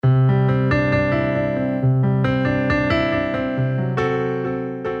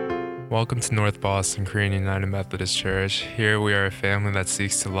Welcome to North Boston Korean United Methodist Church. Here we are a family that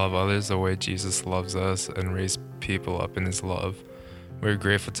seeks to love others the way Jesus loves us and raise people up in his love. We're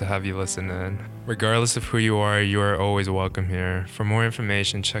grateful to have you listen in. Regardless of who you are always welcome here. For more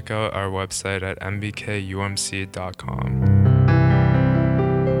information, check out our website at mbkumc.com.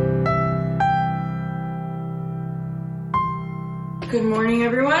 Good morning,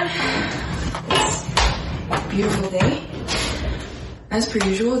 everyone. It's a beautiful day. As per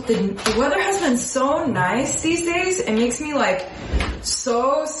usual, the weather has been so nice these days. It makes me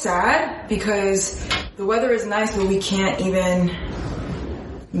so sad because the weather is nice, but we can't even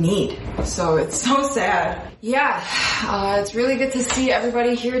meet. So it's so sad. Yeah, it's really good to see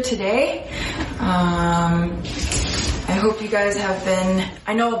everybody here today. I hope you guys have been,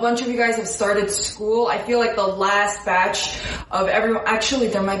 I know a bunch of you guys have started school. I feel like the last batch of everyone, actually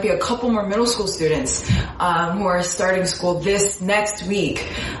there might be a couple more middle school students who are starting school this next week.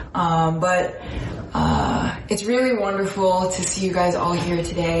 But it's really wonderful to see you guys all here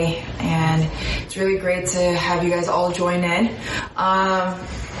today, and it's really great to have you guys all join in. I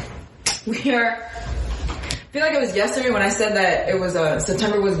feel like it was yesterday when I said that it was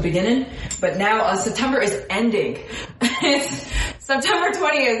September was beginning, but now September is ending. It's September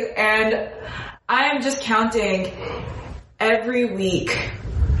 20th, and I am just counting every week.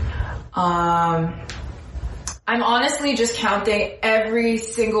 I'm honestly just counting every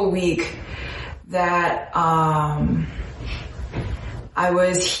single week that I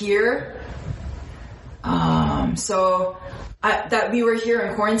was here. That we were here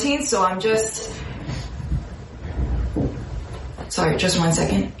in quarantine, so I'm just... Sorry, just 1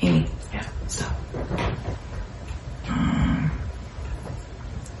 second. Amy. Yeah, stop.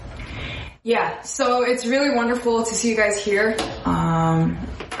 Yeah, so it's really wonderful to see you guys here. I'm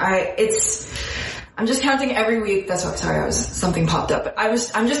just counting every week. Something popped up. I'm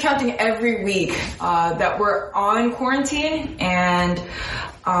just counting every week, that we're on quarantine, and,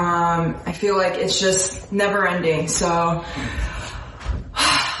 I feel like it's just never ending. So,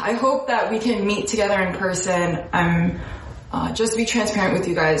 I hope that we can meet together in person. Just to be transparent with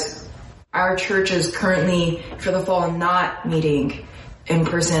you guys, our church is currently, for the fall, not meeting in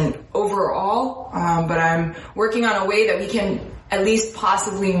person overall, but I'm working on a way that we can at least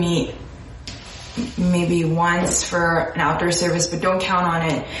possibly meet maybe once for an outdoor service, but don't count on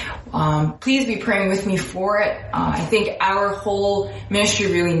it. Please be praying with me for it. I think our whole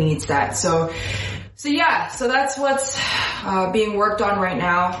ministry really needs that. So that's what's being worked on right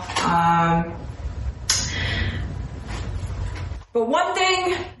now. But one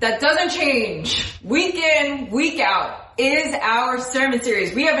thing that doesn't change week in, week out is our sermon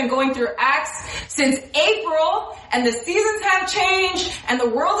series. We have been going through Acts since April, and the seasons have changed, and the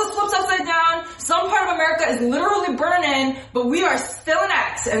world is flipped upside down. Some part of America is literally burning, but we are still in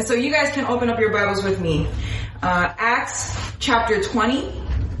Acts. And so you guys can open up your Bibles with me. Acts chapter 20.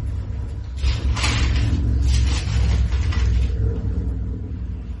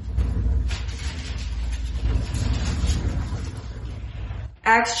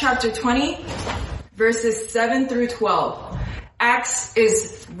 Acts chapter 20, verses 7 through 12. Acts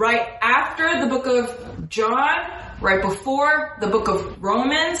is right after the book of John, right before the book of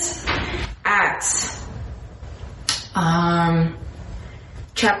Romans. Acts,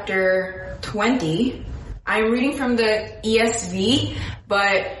 chapter 20. I'm reading from the ESV,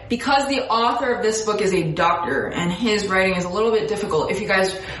 but because the author of this book is a doctor and his writing is a little bit difficult, if you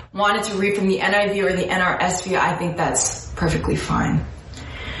guys wanted to read from the NIV or the NRSV, I think that's perfectly fine.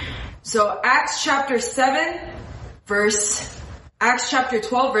 So Acts chapter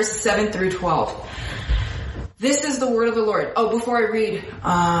 12, verses 7 through 12. This is the word of the Lord. Oh, before I read,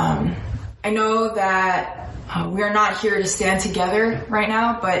 I know that we are not here to stand together right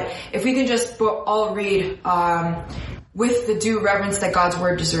now, but if we can just all read with the due reverence that God's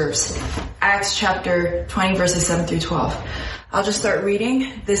word deserves. Acts chapter 20, verses 7 through 12. I'll just start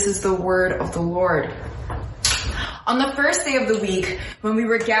reading. This is the word of the Lord. On the first day of the week, when we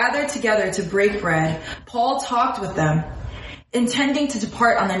were gathered together to break bread, Paul talked with them, intending to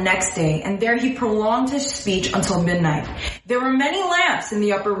depart on the next day, and there he prolonged his speech until midnight. There were many lamps in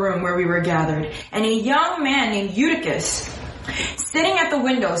the upper room where we were gathered, and a young man named Eutychus, sitting at the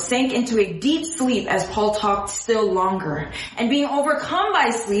window, sank into a deep sleep as Paul talked still longer. And being overcome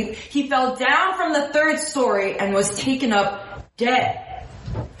by sleep, he fell down from the third story and was taken up dead.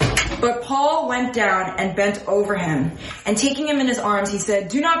 But Paul went down and bent over him, and taking him in his arms, he said,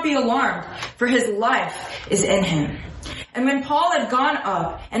 "Do not be alarmed, for his life is in him." And when Paul had gone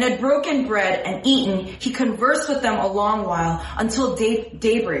up and had broken bread and eaten, he conversed with them a long while until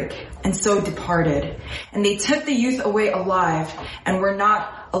daybreak, and so departed. And they took the youth away alive and were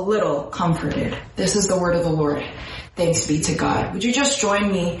not a little comforted. This is the word of the Lord. Thanks be to God. Would you just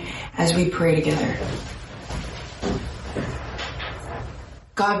join me as we pray together?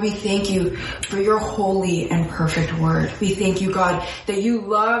 God, we thank you for your holy and perfect word. We thank you, God, that you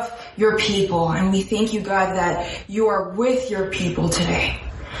love your people. And we thank you, God, that you are with your people today.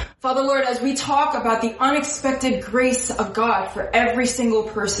 Father, Lord, as we talk about the unexpected grace of God for every single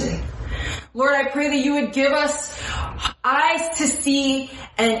person, Lord, I pray that you would give us eyes to see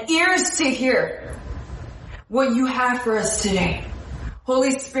and ears to hear what you have for us today.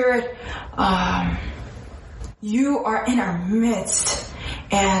 Holy Spirit, you are in our midst.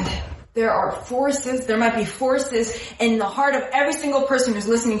 And there might be forces in the heart of every single person who's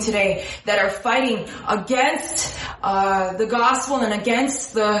listening today that are fighting against the gospel and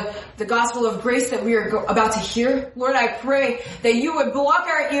against the gospel of grace that we are about to hear. Lord, I pray that you would block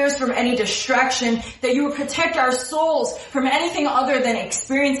our ears from any distraction, that you would protect our souls from anything other than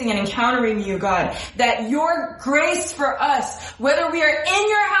experiencing and encountering you, God. That your grace for us, whether we are in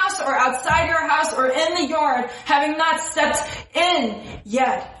your house or outside your house or in the yard, having not stepped in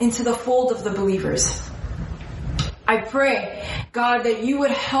yet into the fold of the believers, I pray, God, that you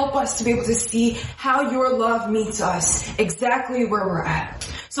would help us to be able to see how your love meets us exactly where we're at.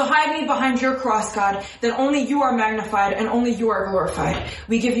 So hide me behind your cross, God, that only you are magnified and only you are glorified.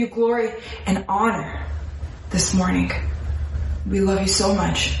 We give you glory and honor this morning. We love you so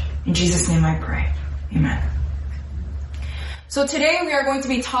much. In Jesus' name I pray. Amen. So today we are going to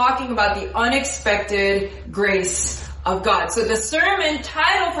be talking about the unexpected grace of God. So the sermon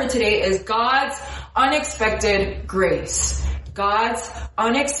title for today is God's Unexpected Grace. God's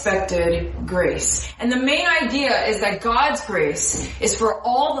unexpected grace. And the main idea is that God's grace is for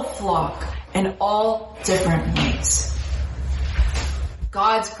all the flock in all different ways.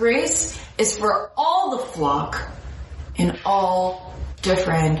 God's grace is for all the flock in all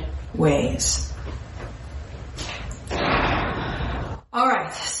different ways.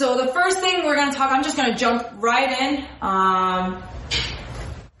 Alright, so the first thing we're going to talk, I'm just going to jump right in.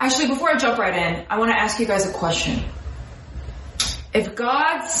 Actually, before I jump right in, I want to ask you guys a question. If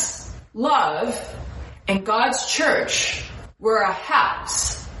God's love and God's church were a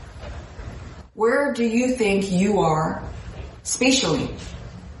house, where do you think you are spatially?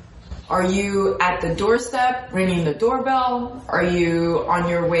 Are you at the doorstep ringing the doorbell? Are you on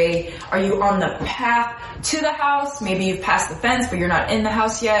your way? Are you on the path to the house? Maybe you've passed the fence, but you're not in the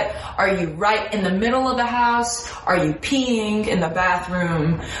house yet. Are you right in the middle of the house? Are you peeing in the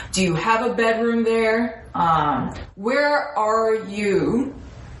bathroom? Do you have a bedroom there? Where are you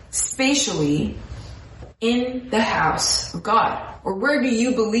spatially in the house of God? Or where do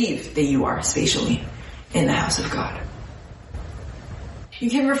you believe that you are spatially in the house of God? You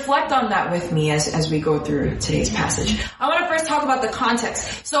can reflect on that with me as we go through today's passage. I want to first talk about the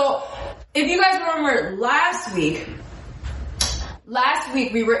context. So, if you guys remember last week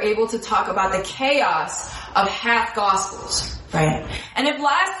we were able to talk about the chaos of half gospels, right? And if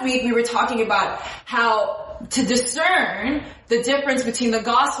last week we were talking about how to discern the difference between the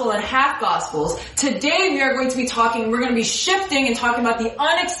gospel and half gospels, today we're going to be shifting and talking about the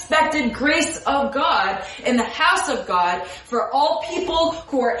unexpected grace of God in the house of God for all people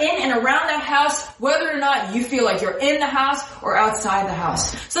who are in and around that house, whether or not you feel like you're in the house or outside the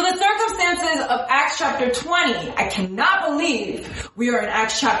house. So the circumstances of Acts chapter 20, I cannot believe we are in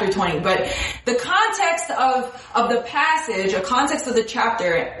Acts chapter 20, but the context of the passage, a context of the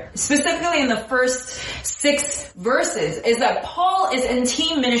chapter, specifically in the first 6 verses, is that Paul is in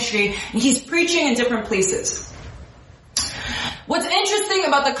team ministry and he's preaching in different places. What's interesting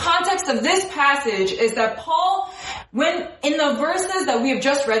about the context of this passage is that Paul, when in the verses that we have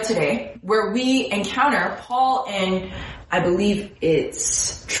just read today, where we encounter Paul in, I believe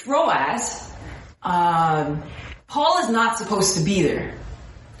it's Troas, Paul is not supposed to be there.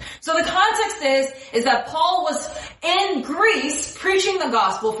 So the context is that Paul was in Greece preaching the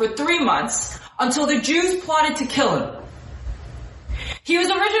gospel for 3 months until the Jews plotted to kill him. He was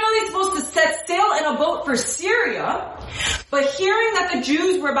originally supposed to set sail in a boat for Syria, but hearing that the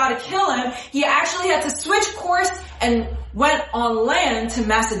Jews were about to kill him, he actually had to switch course and went on land to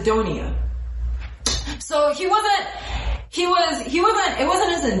Macedonia. So it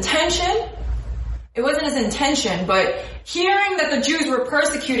wasn't his intention. It wasn't his intention, but hearing that the Jews were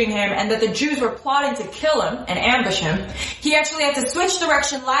persecuting him and that the Jews were plotting to kill him and ambush him, he actually had to switch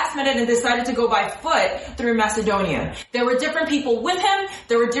direction last minute and decided to go by foot through Macedonia. There were different people with him,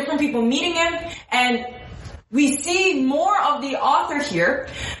 there were different people meeting him, and we see more of the author here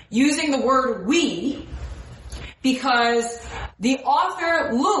using the word we, because the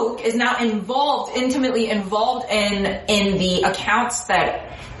author Luke is now intimately involved in the accounts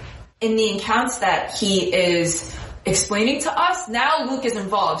that he is explaining to us. Now Luke is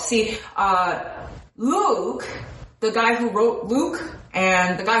involved. See, Luke, the guy who wrote Luke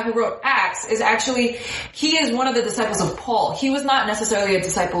and the guy who wrote Acts, he is one of the disciples of Paul. He was not necessarily a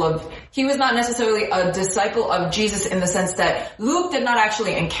disciple of Jesus in the sense that Luke did not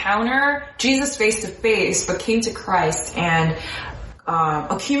actually encounter Jesus face to face, but came to Christ and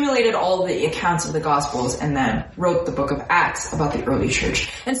accumulated all the accounts of the Gospels and then wrote the book of Acts about the early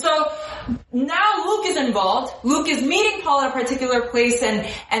church. And so now Luke is involved. Luke is meeting Paul at a particular place,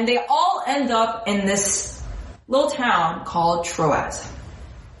 and they all end up in this little town called Troas.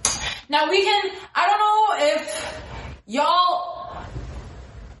 Now I don't know if y'all,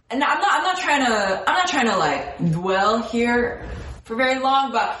 and I'm not trying to like dwell here for very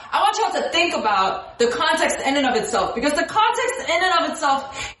long, but I want y'all to think about the context in and of itself, because the context in and of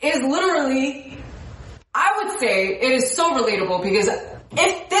itself is literally, I would say it is so relatable, because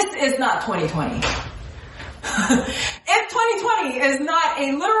if this is not 2020, if 2020 is not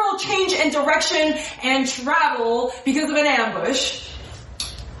a literal change in direction and travel because of an ambush,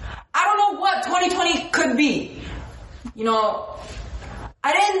 I don't know what 2020 could be. You know,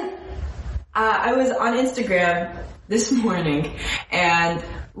 I was on Instagram this morning, and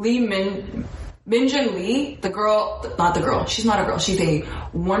Minjin Lee, she's not a girl, she's a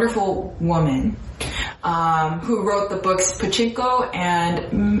wonderful woman, who wrote the books Pachinko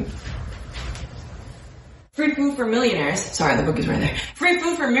and Free Food for Millionaires. Sorry, the book is right there. Free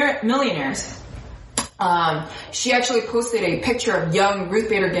Food for Millionaires. She actually posted a picture of young Ruth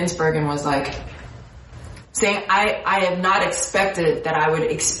Bader Ginsburg and was like, saying, I have not expected that I would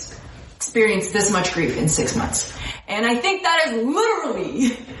experience this much grief in 6 months. And I think that is literally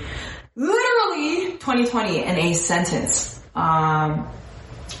 2020 in a sentence. Yeah,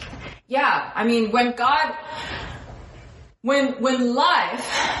 I mean, when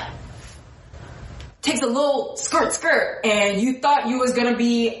life takes a little skirt and you thought you was gonna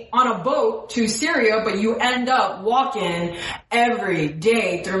be on a boat to Syria, but you end up walking every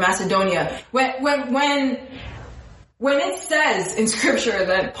day through Macedonia. When it says in scripture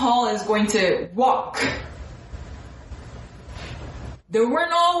that Paul is going to walk, there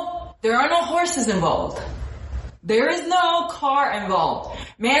are no horses involved. There is no car involved.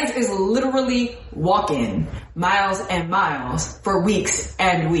 Man is literally walking miles and miles for weeks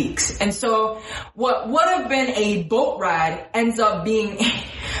and weeks. And so what would have been a boat ride ends up being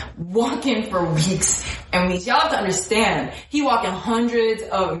walking for weeks and weeks. Y'all have to understand, he walking hundreds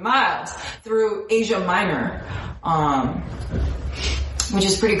of miles through Asia Minor, which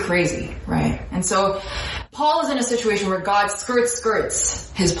is pretty crazy, right? And so Paul is in a situation where God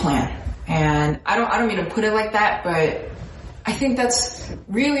skirts his plan. And I don't mean to put it like that, but I think that's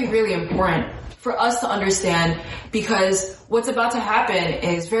really, really important for us to understand, because what's about to happen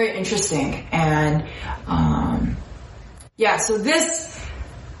is very interesting. And, so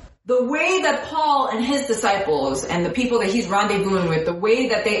the way that Paul and his disciples and the people that he's rendezvousing with, the way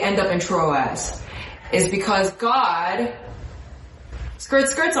that they end up in Troas is because God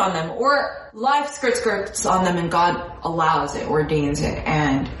skirts on them, or life skirts on them, and God allows it, ordains it.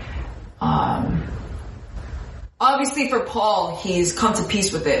 And obviously for Paul, he's come to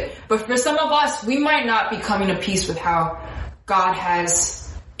peace with it. But for some of us, we might not be coming to peace with how God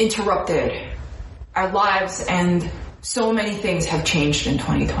has interrupted our lives, and so many things have changed in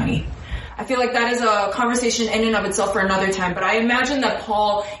 2020. I feel like that is a conversation in and of itself for another time, but I imagine that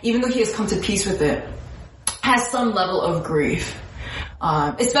Paul, even though he has come to peace with it, has some level of grief.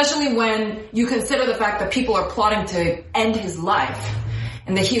 Especially when you consider the fact that people are plotting to end his life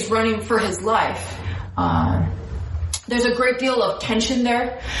and that he's running for his life. There's a great deal of tension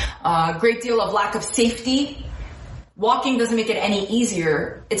there, a great deal of lack of safety. Walking doesn't make it any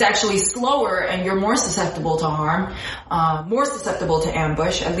easier. It's actually slower, and you're more susceptible to harm, more susceptible to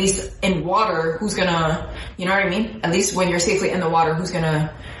ambush. At least in water, who's gonna, you know what I mean? At least when you're safely in the water, who's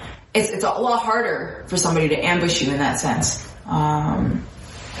gonna, it's a lot harder for somebody to ambush you in that sense.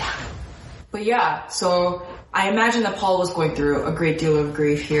 But yeah, so I imagine that Paul was going through a great deal of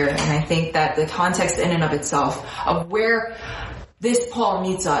grief here, and I think that the context in and of itself of where this Paul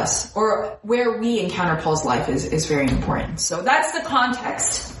meets us, or where we encounter Paul's life, is very important. So that's the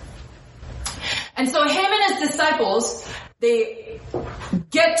context. And so him and his disciples, they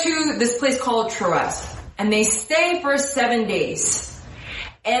get to this place called Troas, and they stay for 7 days.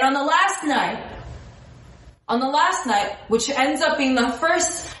 And on the last night, which ends up being the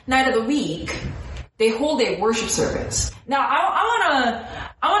first night of the week, they hold a worship service. Now,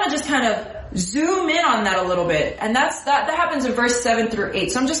 I want to just kind of zoom in on that a little bit. And that happens in verse 7 through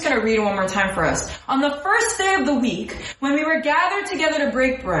 8. So I'm just going to read it one more time for us. On the first day of the week, when we were gathered together to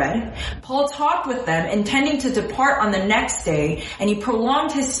break bread, Paul talked with them, intending to depart on the next day, and he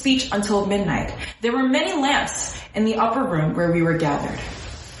prolonged his speech until midnight. There were many lamps in the upper room where we were gathered.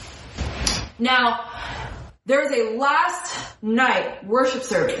 Now, there is a last night worship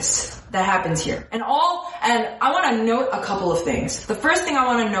service that happens here. And I want to note a couple of things. The first thing I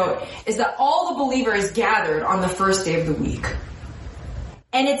want to note is that all the believers gathered on the first day of the week.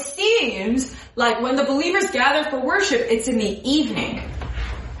 And it seems like when the believers gather for worship, it's in the evening.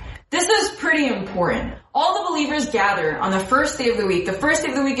 This is pretty important. All the believers gather on the first day of the week. The first day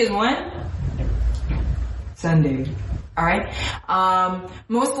of the week is when? Sunday. Alright?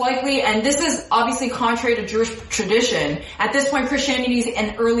 Most likely, and this is obviously contrary to Jewish tradition, at this point Christianity is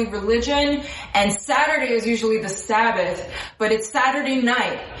an early religion, and Saturday is usually the Sabbath, but it's Saturday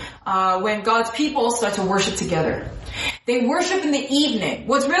night, when God's people start to worship together. They worship in the evening.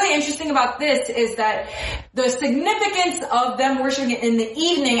 What's really interesting about this is that the significance of them worshiping in the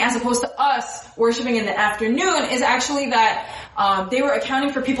evening as opposed to us worshiping in the afternoon is actually that they were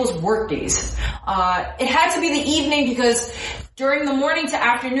accounting for people's work days. It had to be the evening because during the morning to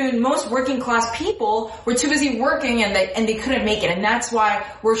afternoon, most working class people were too busy working and they couldn't make it. And that's why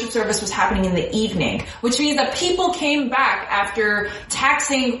worship service was happening in the evening, which means that people came back after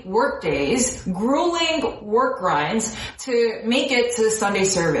taxing work days, grueling work grinds to make it to the Sunday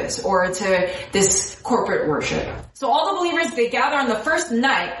service or to this corporate worship. So all the believers, they gather on the first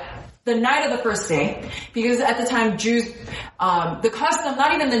night, the night of the first day, because at the time Jews, the custom,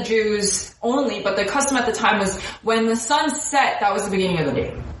 not even the Jews only, but the custom at the time was when the sun set, that was the beginning of the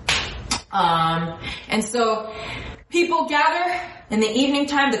day. And so people gather in the evening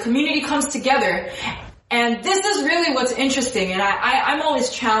time, the community comes together, and this is really what's interesting, and I'm always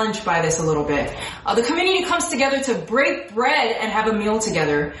challenged by this a little bit. The community comes together to break bread and have a meal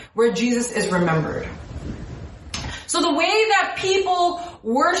together where Jesus is remembered. So the way that people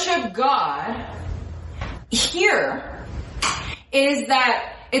worship God here is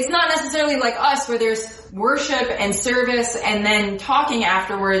that it's not necessarily like us where there's worship and service and then talking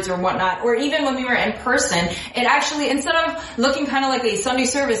afterwards or whatnot, or even when we were in person, it actually, instead of looking kind of like a Sunday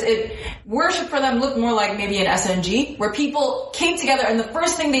service, worship for them looked more like maybe an SNG, where people came together and the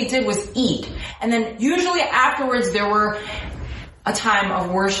first thing they did was eat. And then usually afterwards there were a time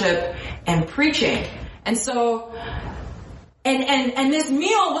of worship and preaching. And so, and this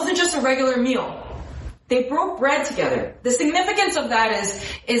meal wasn't just a regular meal. They broke bread together. The significance of that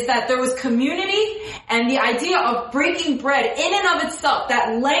is that there was community, and the idea of breaking bread in and of itself,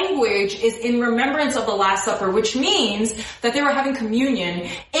 that language is in remembrance of the Last Supper, which means that they were having communion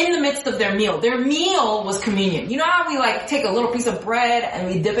in the midst of their meal. Their meal was communion. You know how we like take a little piece of bread and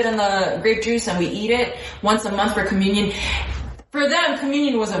we dip it in the grape juice and we eat it once a month for communion? For them,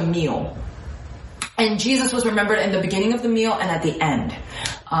 communion was a meal. And Jesus was remembered in the beginning of the meal and at the end.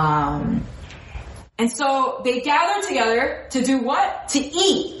 And so they gathered together to do what? To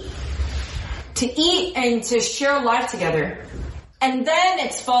eat. To eat and to share life together. And then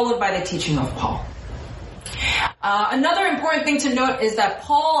it's followed by the teaching of Paul. Another important thing to note is that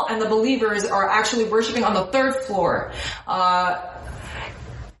Paul and the believers are actually worshiping on the third floor.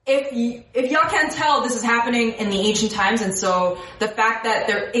 If y'all can't tell, this is happening in the ancient times, and so the fact that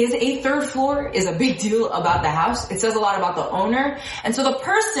there is a third floor is a big deal about the house. It says a lot about the owner. And so the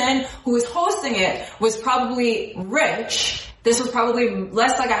person who was hosting it was probably rich. This was probably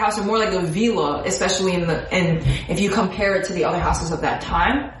less like a house and more like a villa, especially if you compare it to the other houses of that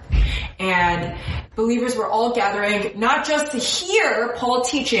time. And believers were all gathering, not just to hear Paul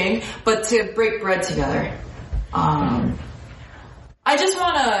teaching, but to break bread together. I just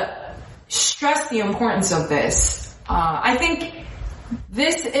want to stress the importance of this. I think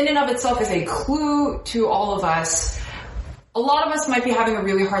this in and of itself is a clue to all of us. A lot of us might be having a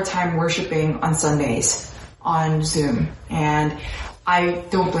really hard time worshiping on Sundays on Zoom, and I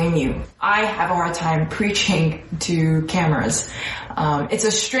don't blame you. I have a hard time preaching to cameras. It's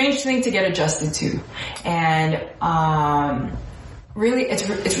a strange thing to get adjusted to, and really,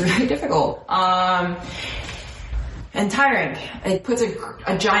 it's really difficult. And tiring. It puts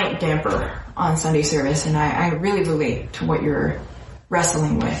a giant damper on Sunday service, and I really relate to what you're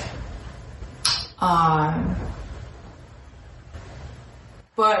wrestling with.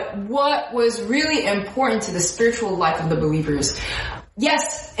 But what was really important to the spiritual life of the believers,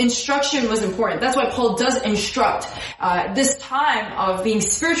 yes, instruction was important. That's why Paul does instruct. This time of being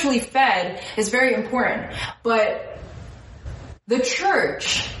spiritually fed is very important. But the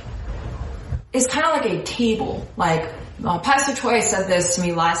church is kind of like a table. Like, Pastor Choi said this to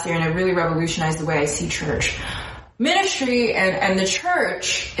me last year, and it really revolutionized the way I see church. Ministry and the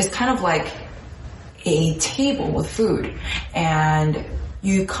church is kind of like a table with food, and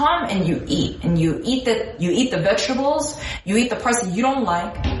you come and you eat the vegetables, you eat the parts that you don't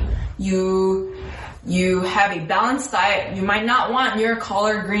like, you have a balanced diet. You might not want your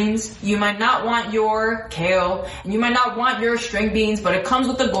collard greens, you might not want your kale, and you might not want your string beans, but it comes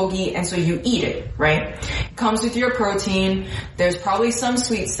with the bulgogi, and so you eat it, right? It comes with your protein. There's probably some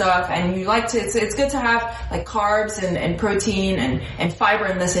sweet stuff, and you like to, it's good to have like carbs and protein and fiber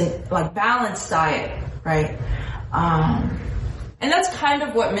in this, and like balanced diet, right? And that's kind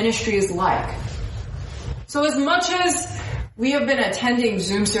of what ministry is like. So as much as we have been attending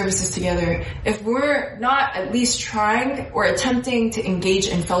Zoom services together, if we're not at least trying or attempting to engage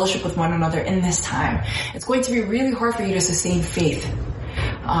in fellowship with one another in this time, it's going to be really hard for you to sustain faith.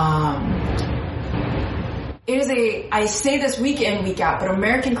 I say this week in, week out, but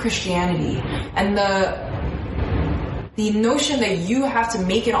American Christianity and the notion that you have to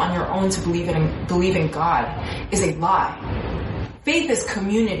make it on your own to believe in God is a lie. Faith is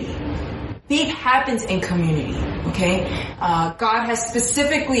community. Faith happens in community, okay? God has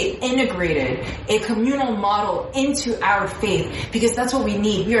specifically integrated a communal model into our faith because that's what we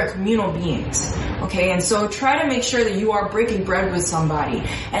need. We are communal beings, okay? And so try to make sure that you are breaking bread with somebody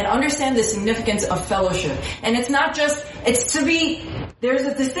and understand the significance of fellowship. And it's not just, there's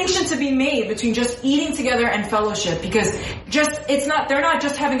a distinction to be made between just eating together and fellowship because they're not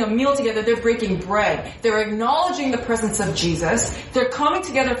just having a meal together, they're breaking bread. They're acknowledging the presence of Jesus. They're coming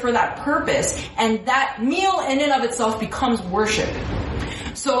together for that purpose. And that meal in and of itself becomes worship.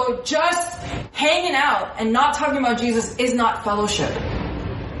 So just hanging out and not talking about Jesus is not fellowship.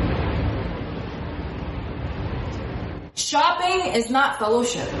 Shopping is not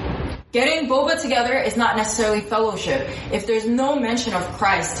fellowship. Getting boba together is not necessarily fellowship. If there's no mention of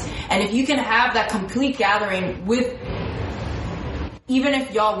Christ, and if you can have that complete gathering with, even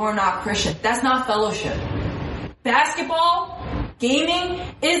if y'all were not Christian, that's not fellowship. Basketball, gaming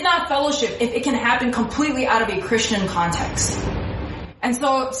is not fellowship if it can happen completely out of a Christian context. And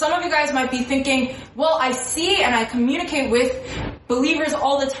so some of you guys might be thinking, well, I see and I communicate with believers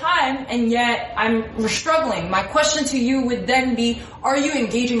all the time, and yet I'm struggling. My question to you would then be, are you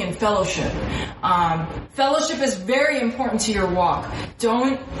engaging in fellowship? Fellowship is very important to your walk.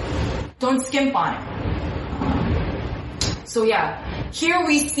 Don't skimp on it. So yeah. Here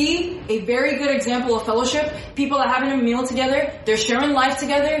we see a very good example of fellowship. People are having a meal together. They're sharing life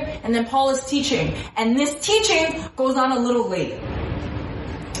together. And then Paul is teaching. And this teaching goes on a little late.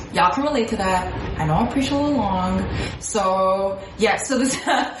 Y'all can relate to that. I know I preach a little long. So, yeah, so this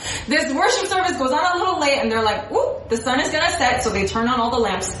worship service goes on a little late and they're like, whoop, the sun is gonna set. So they turn on all the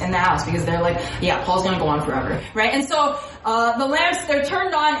lamps in the house because they're like, yeah, Paul's gonna go on forever, right? And so, the lamps, they're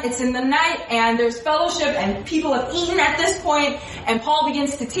turned on, it's in the night and there's fellowship and people have eaten at this point and Paul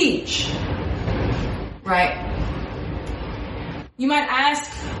begins to teach, right? You might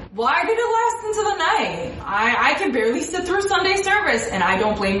ask, why did it last into the night? I can barely sit through Sunday service, and I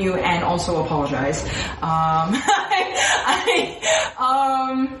don't blame you and also apologize.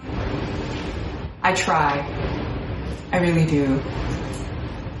 I try. I really do.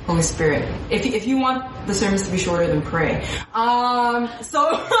 Holy Spirit. If you want the sermons to be shorter, then pray.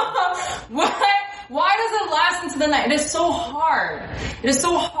 Why does it last into the night? It is so hard. It is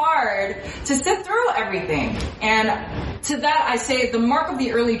so hard to sit through everything. And to that I say the mark of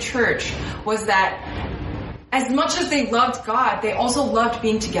the early church was that as much as they loved God, they also loved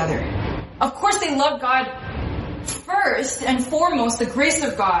being together. Of course they loved God first and foremost, the grace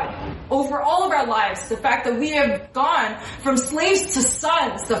of God over all of our lives, the fact that we have gone from slaves to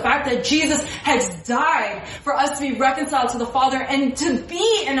sons, the fact that Jesus has died for us to be reconciled to the Father and to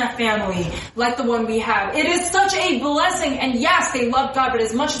be in a family like the one we have. It is such a blessing. And yes, they loved God, but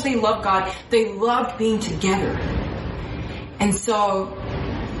as much as they loved God, they loved being together. And so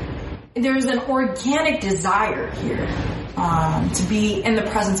there's an organic desire here to be in the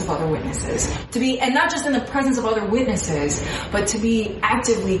presence of other witnesses, and not just in the presence of other witnesses, but to be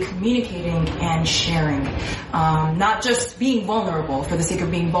actively communicating and sharing, not just being vulnerable for the sake of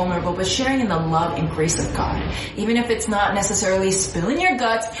being vulnerable, but sharing in the love and grace of God. Even if it's not necessarily spilling your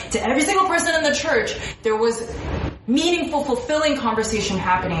guts to every single person in the church, there was meaningful, fulfilling conversation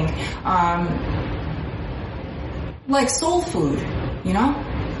happening, like soul food, you know?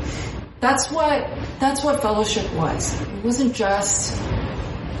 That's what fellowship was. It wasn't just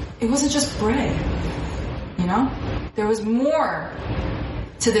bread, you know? There was more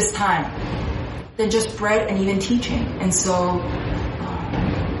to this time than just bread and even teaching. And so,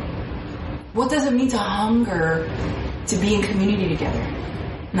 what does it mean to hunger to be in community together?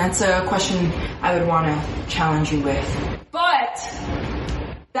 And that's a question I would want to challenge you with. But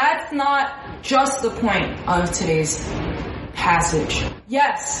that's not just the point of today's passage.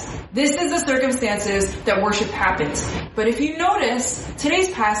 Yes, this is the circumstances that worship happens. But if you notice,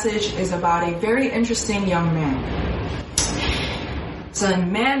 today's passage is about a very interesting young man. It's a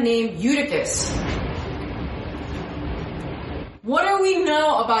man named Eutychus. What do we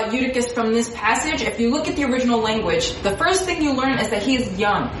know about Eutychus from this passage? If you look at the original language, the first thing you learn is that he is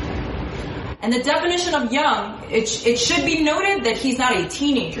young. And the definition of young, it should be noted that he's not a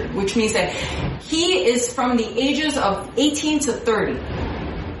teenager, which means that he is from the ages of 18 to 30.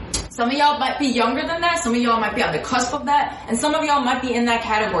 Some of y'all might be younger than that, some of y'all might be on the cusp of that, and some of y'all might be in that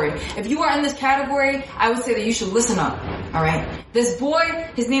category. If you are in this category, I would say that you should listen up, alright? This boy,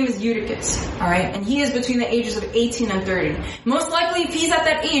 his name is Eutychus, alright? And he is between the ages of 18 and 30. Most likely, if he's at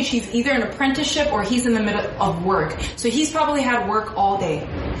that age, he's either an apprenticeship or he's in the middle of work. So he's probably had work all day,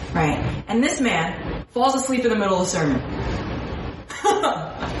 right? And this man falls asleep in the middle of the sermon.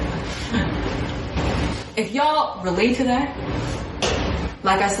 If y'all relate to that,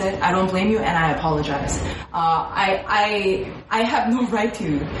 like I said, I don't blame you and I apologize. I have no right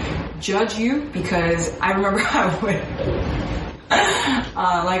to judge you because I remember I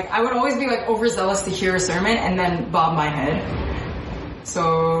would always be like overzealous to hear a sermon and then bob my head.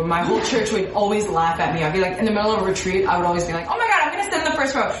 So my whole church would always laugh at me. I'd be like, in the middle of a retreat, I would always be like, oh my god, I'm gonna sit in the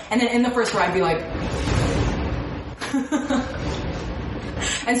first row. And then in the first row, I'd be like,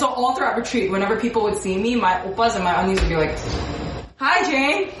 and so all throughout retreat, whenever people would see me, my oppas and my aunties would be like, hi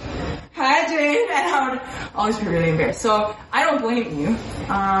Jane, and I would always be really embarrassed. So I don't blame you.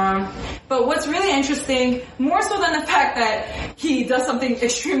 But what's really interesting, more so than the fact that he does something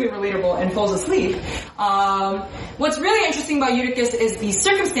extremely relatable and falls asleep, what's really interesting about Eutychus is the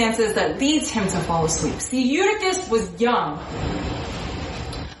circumstances that leads him to fall asleep. See, Eutychus was young,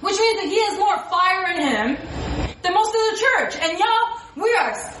 which means that he has more fire in him than most of the church. And y'all, we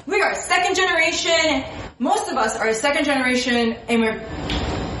are second generation. Most of us are second generation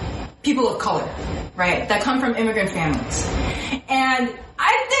people of color, right? That come from immigrant families. And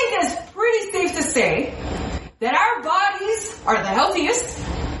I think it's pretty safe to say that our bodies are the healthiest.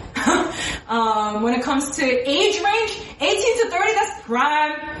 When it comes to age range, 18 to 30, that's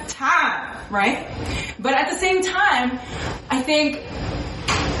prime time, right? But at the same time, I think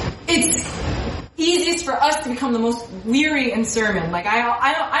it's easiest for us to become the most weary in sermon. Like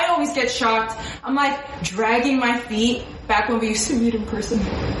I always get shocked. I'm like dragging my feet back when we used to meet in person.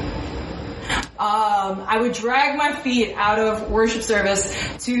 I would drag my feet out of worship service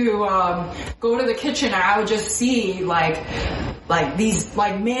to go to the kitchen, and I would just see like these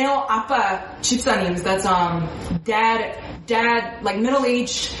like male appa chipsanims, that's dad like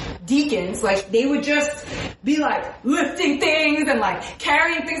middle-aged deacons, like they would just be like lifting things and like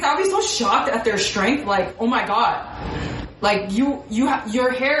carrying things. I would be so shocked at their strength, like, oh my god. Like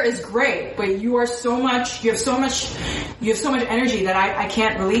your hair is great, but you have so much energy that I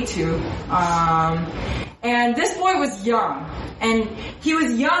can't relate to. And this boy was young, and he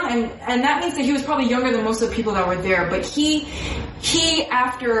was young, and that means that he was probably younger than most of the people that were there, but he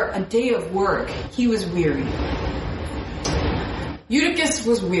after a day of work, he was weary. Eutychus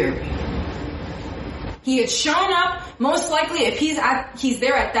was weary. He had shown up, most likely if he's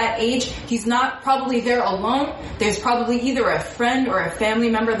there at that age, he's not probably there alone. There's probably either a friend or a family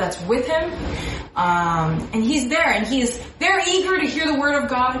member that's with him. And he's there, and they're eager to hear the word of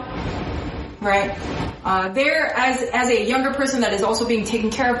God, right? There as a younger person that is also being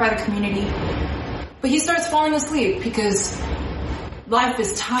taken care of by the community. But he starts falling asleep because life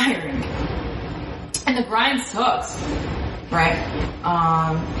is tiring. And the grind sucks, right?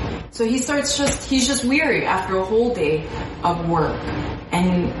 So he's just weary after a whole day of work.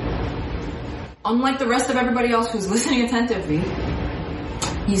 And unlike the rest of everybody else who's listening attentively,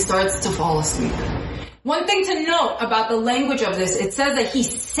 he starts to fall asleep. One thing to note about the language of this, it says that he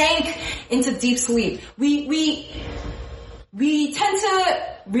sank into deep sleep. We tend to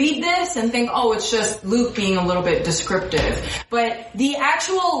read this and think, oh, it's just Luke being a little bit descriptive. But the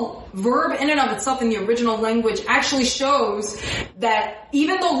actual verb in and of itself in the original language actually shows that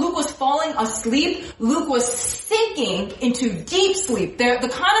even though Luke was falling asleep, Luke was sinking into deep sleep. The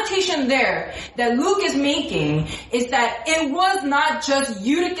connotation there that Luke is making is that it was not just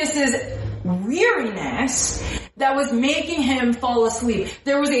Eutychus's weariness that was making him fall asleep.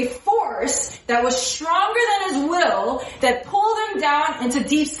 There was a force that was stronger than his will that pulled him down into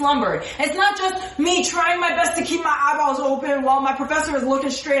deep slumber. It's not just me trying my best to keep my eyeballs open while my professor is looking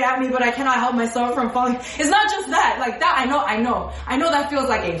straight at me, but I cannot help myself from falling. It's not just that. Like that, I know that feels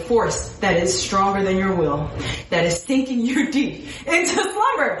like a force that is stronger than your will, that is sinking you deep into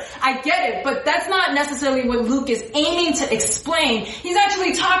slumber. I get it, but that's not necessarily what Luke is aiming to explain. He's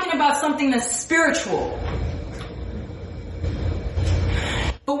actually talking about something that's spiritual.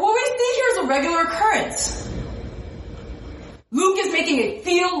 But what we see here is a regular occurrence. Luke is making a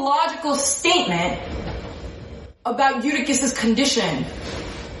theological statement about Eutychus' condition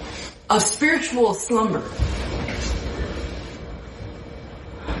of spiritual slumber.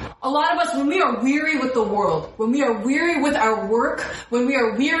 A lot of us, when we are weary with the world, when we are weary with our work, when we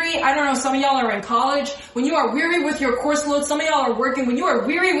are weary, I don't know, some of y'all are in college, when you are weary with your course load, some of y'all are working, when you are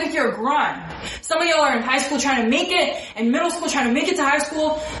weary with your grind, some of y'all are in high school trying to make it, and middle school trying to make it to high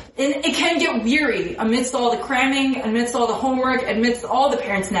school, and it can get weary amidst all the cramming, amidst all the homework, amidst all the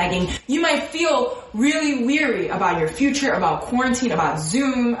parents nagging. You might feel really weary about your future, about quarantine, about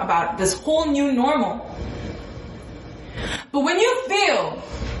Zoom, about this whole new normal. But when you feel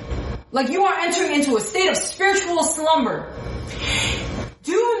like you are entering into a state of spiritual slumber,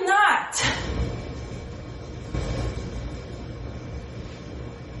 do not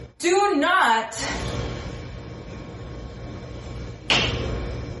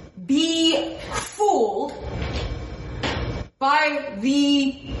be fooled by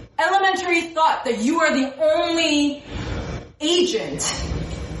the elementary thought that you are the only agent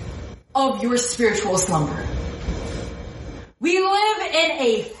of your spiritual slumber. We live in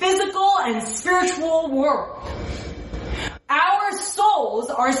a physical and spiritual world. Our souls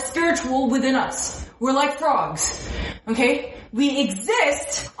are spiritual within us. We're like frogs, okay? We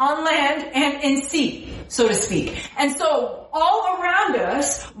exist on land and in sea, so to speak. And so all around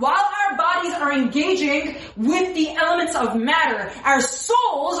us, while our bodies are engaging with the elements of matter, our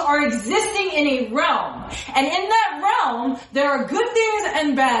souls are existing in a realm. And in that realm, there are good things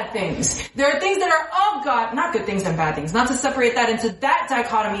and bad things. There are things that are of God, not good things and bad things, not to separate that into that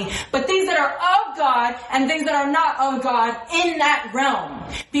dichotomy, but things that are of God and things that are not of God in that realm.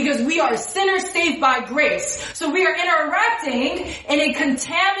 Because we are sinners saved by grace. So we are interacting in a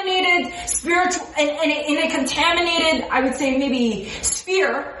contaminated spiritual, in a contaminated, I would say maybe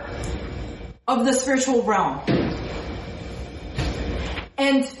sphere of the spiritual realm.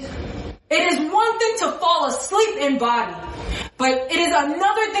 And it is one thing to fall asleep in body, but it is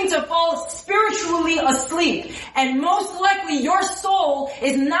another thing to fall spiritually asleep. And most likely your soul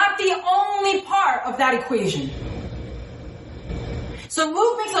is not the only part of that equation. So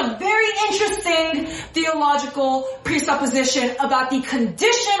Luke makes a very interesting theological presupposition about the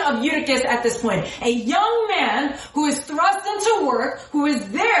condition of Eutychus at this point. A young man who is thrust into work, who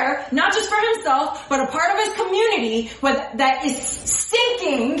is there, not just for himself, but a part of his community that is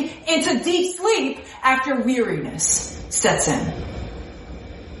sinking into deep sleep after weariness sets in.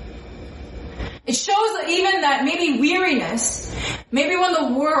 It shows even that maybe weariness, maybe when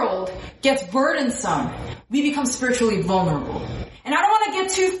the world gets burdensome, we become spiritually vulnerable. And I don't want to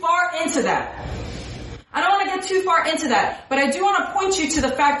get too far into that. But I do want to point you to the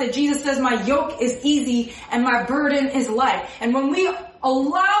fact that Jesus says, my yoke is easy and my burden is light. And when we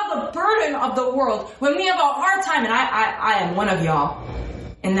allow the burden of the world, when we have a hard time, and I am one of y'all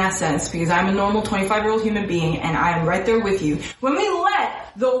in that sense, because I'm a normal 25-year-old human being and I am right there with you. When we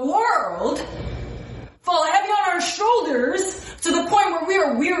let the world fall heavy on our shoulders to the point where we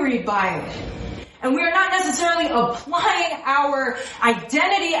are wearied by it, and we are not necessarily applying our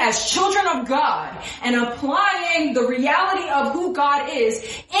identity as children of God and applying the reality of who God is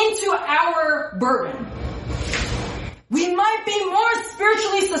into our burden, we might be more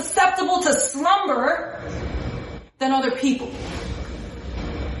spiritually susceptible to slumber than other people.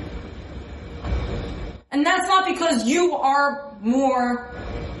 And that's not because you are more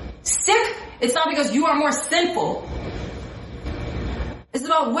sick. It's not because you are more sinful. It's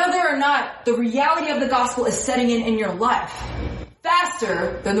about whether or not the reality of the gospel is setting in your life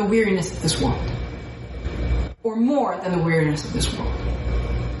faster than the weariness of this world, or more than the weariness of this world.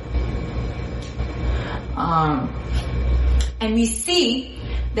 And we see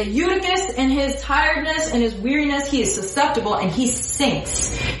that Eutychus, in his tiredness and his weariness, he is susceptible and he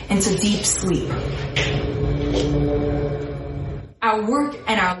sinks into deep sleep. Our work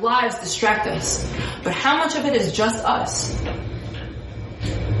and our lives distract us, but how much of it is just us?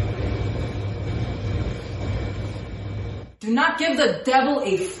 Do not give the devil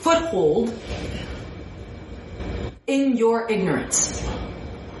a foothold in your ignorance.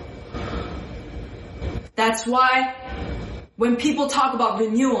 That's why when people talk about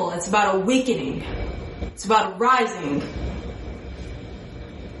renewal, it's about awakening. It's about rising.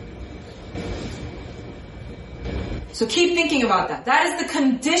 So keep thinking about that. That is the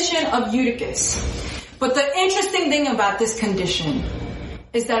condition of Eutychus. But the interesting thing about this condition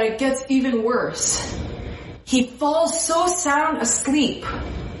is that it gets even worse. He falls so sound asleep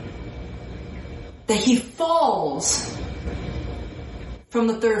that he falls from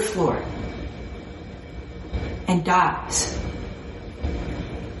the 3rd floor and dies.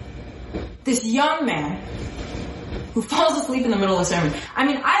 This young man who falls asleep in the middle of a sermon. I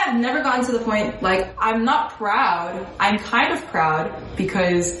mean, I have never gotten to the point, like, I'm not proud. I'm kind of proud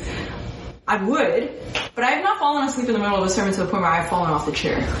because I would, but I have not fallen asleep in the middle of a sermon to the point where I've fallen off the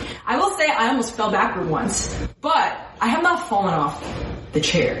chair. I will say I almost fell backward once, but I have not fallen off the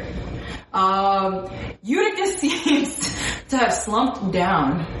chair. Eutychus seems to have slumped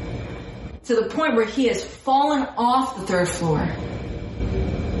down to the point where he has fallen off the 3rd floor.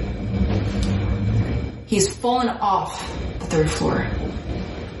 He's fallen off the 3rd floor.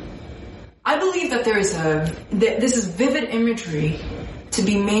 I believe that this is vivid imagery to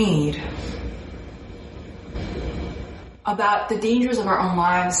be made about the dangers of our own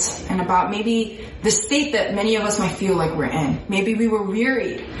lives and about maybe the state that many of us might feel like we're in. Maybe we were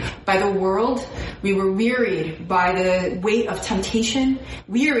wearied by the world. We were wearied by the weight of temptation,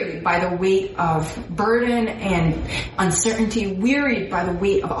 wearied by the weight of burden and uncertainty, wearied by the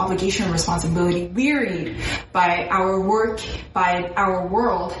weight of obligation and responsibility, wearied by our work, by our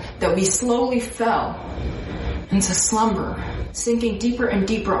world, that we slowly fell into slumber, sinking deeper and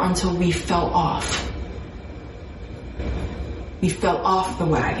deeper until we fell off. We fell off the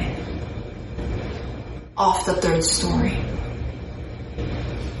wagon, off the 3rd story.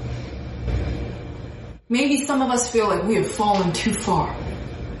 Maybe some of us feel like we have fallen too far,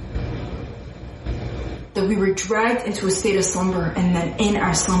 that we were dragged into a state of slumber, and then in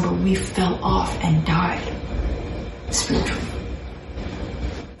our slumber we fell off and died spiritually.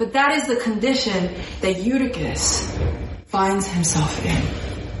 But that is the condition that Eutychus finds himself in.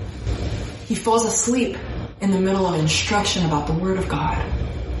 He falls asleep in the middle of instruction about the Word of God.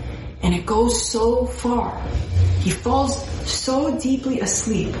 And it goes so far. He falls so deeply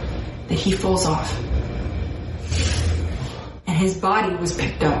asleep that he falls off. And his body was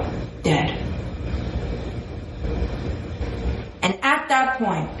picked up, dead. And at that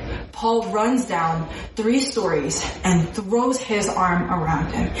point, Paul runs down 3 stories and throws his arm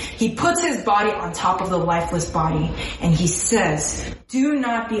around him. He puts his body on top of the lifeless body and he says, "Do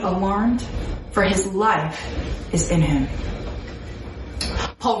not be alarmed, for his life is in him."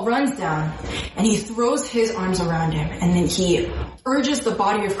 Paul runs down and he throws his arms around him, and then he urges the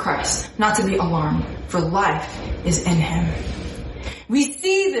body of Christ not to be alarmed, for life is in him. We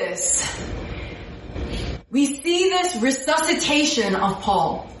see this resuscitation of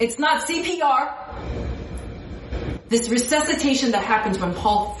Paul. It's not CPR. This resuscitation that happens when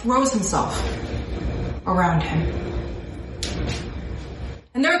Paul throws himself around him.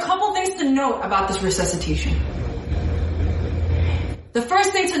 And there are a couple things to note about this resuscitation. The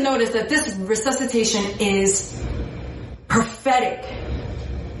first thing to note is that this resuscitation is prophetic,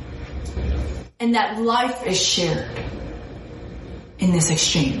 and that life is shared in this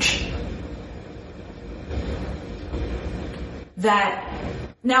exchange.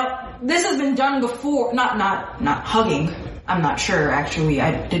 Now, this has been done before, not hugging. I'm not sure, actually.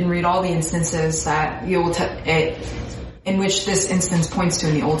 I didn't read all the instances that in which this instance points to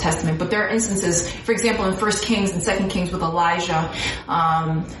in the Old Testament. But there are instances, for example, in 1 Kings and 2 Kings with Elijah,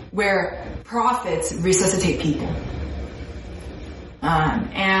 where prophets resuscitate people.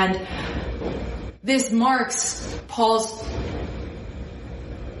 And this marks Paul's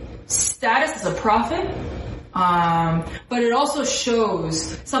status as a prophet, but it also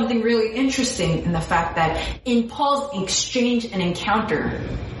shows something really interesting in the fact that in Paul's exchange and encounter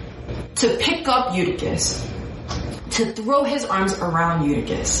to pick up Eutychus, to throw his arms around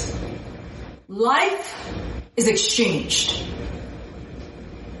Eutychus, life is exchanged.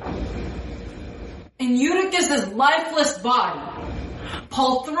 In Eutychus' lifeless body,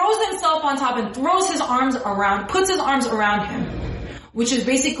 Paul throws himself on top and puts his arms around him, which is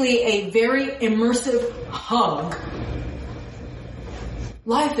basically a very immersive hug.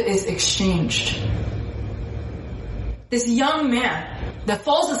 Life is exchanged. This young man that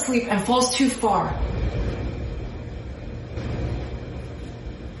falls asleep and falls too far,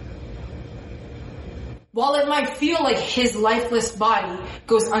 while it might feel like his lifeless body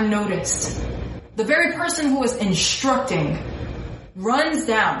goes unnoticed, the very person who was instructing runs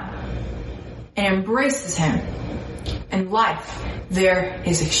down and embraces him, and life there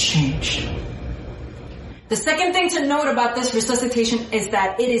is exchanged. The second thing to note about this resuscitation is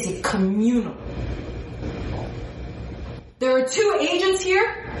that it is communal. There are two agents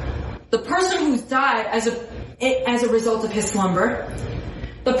here. The person who's died as a result of his slumber.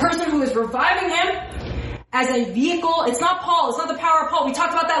 The person who is reviving him as a vehicle. It's not Paul. It's not the power of Paul. We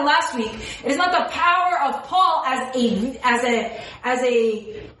talked about that last week. It is not the power of Paul as a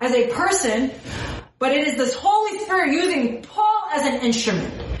person, but it is this Holy Spirit using Paul as an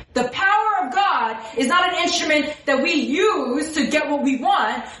instrument. The power of God is not an instrument that we use to get what we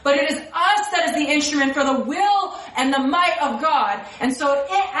want, but it is us that is the instrument for the will and the might of God. And so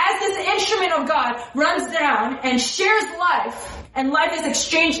as this instrument of God runs down and shares life, and life is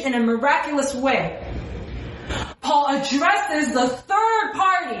exchanged in a miraculous way, Paul addresses the third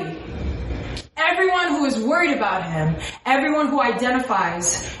party. Everyone who is worried about him, everyone who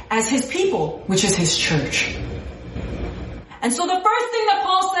identifies as his people, which is his church. And so the first thing that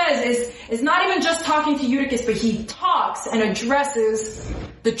Paul says is not even just talking to Eutychus, but he talks and addresses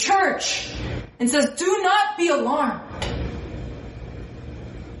the church and says, do not be alarmed.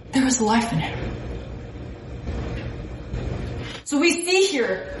 There is life in him. So we see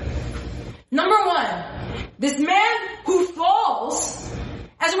here, number one, this man who falls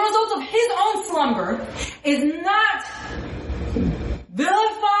as a result of his own slumber is not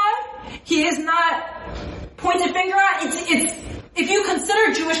vilified. He is not pointed finger at. It's if you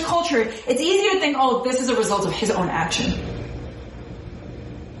consider Jewish culture, it's easy to think, oh, this is a result of his own action.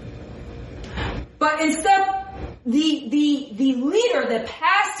 But instead, the leader, the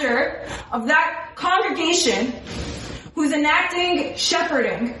pastor of that congregation, who's enacting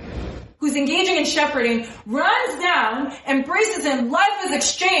shepherding, who's engaging in shepherding, runs down, embraces him, life is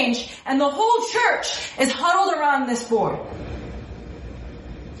exchanged, and the whole church is huddled around this boy.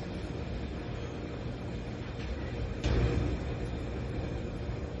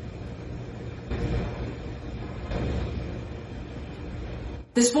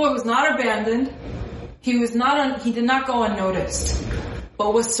 This boy was not abandoned. He did not go unnoticed,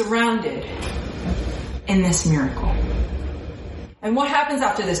 but was surrounded in this miracle. And what happens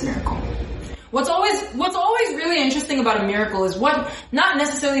after this miracle? What's always really interesting about a miracle is not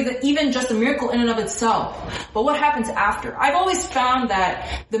necessarily even just a miracle in and of itself, but what happens after. I've always found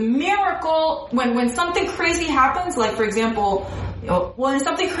that the miracle, when something crazy happens, like for example, when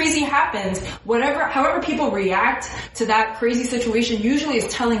something crazy happens, however people react to that crazy situation usually is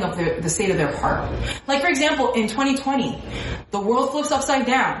telling of the state of their heart. Like for example, in 2020, the world flips upside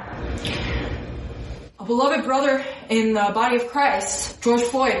down. A beloved brother in the body of Christ, George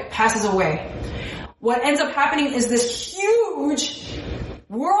Floyd, passes away. What ends up happening is this huge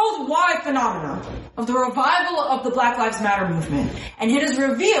worldwide phenomenon of the revival of the Black Lives Matter movement. And it is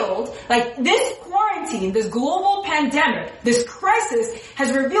revealed, like this quarantine, this global pandemic, this crisis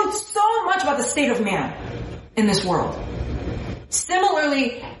has revealed so much about the state of man in this world.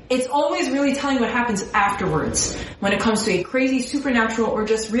 Similarly, it's always really telling what happens afterwards when it comes to a crazy, supernatural, or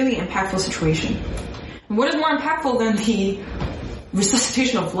just really impactful situation. And what is more impactful than the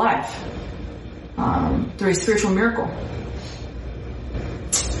resuscitation of life through a spiritual miracle?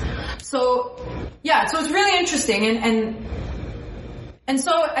 So it's really interesting, and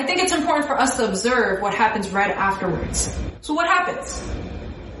so I think it's important for us to observe what happens right afterwards. So what happens?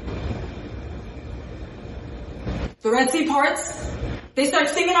 The Red Sea parts. They start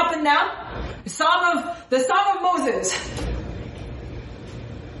singing up and down the song of Moses.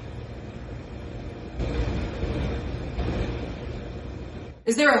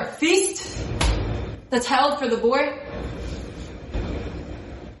 Is there a feast that's held for the boy?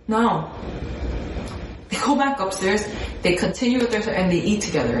 No. They go back upstairs, they continue with and they eat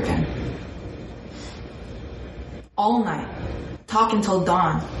together again. All night. Talk until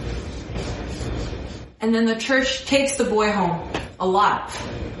dawn. And then the church takes the boy home, alive,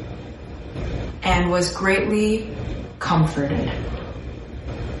 and was greatly comforted.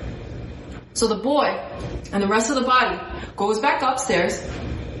 So the boy and the rest of the body goes back upstairs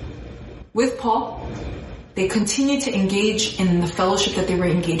with Paul. They continue to engage in the fellowship that they were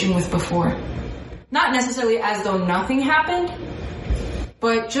engaging with before. Not necessarily as though nothing happened,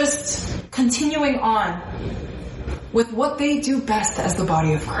 but just continuing on with what they do best as the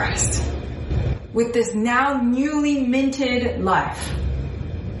body of Christ. With this now newly minted life.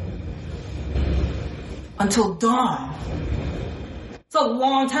 Until dawn. It's a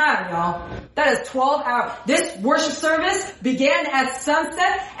long time, y'all. That is 12 hours. This worship service began at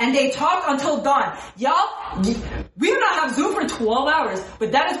sunset and they talk until dawn. Y'all, we do not have Zoom for 12 hours,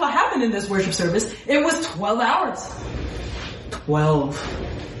 but that is what happened in this worship service. It was 12 hours. 12.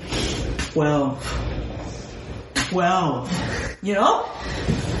 You know?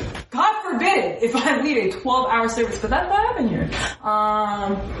 God forbid it if I lead a 12-hour service, but that's what happened here.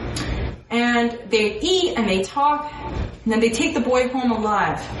 And they eat and they talk, and then they take the boy home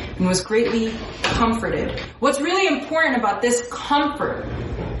alive and was greatly comforted. What's really important about this comfort,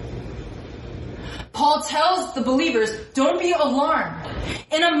 Paul tells the believers, don't be alarmed.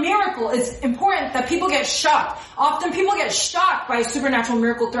 In a miracle, it's important that people get shocked. Often people get shocked by a supernatural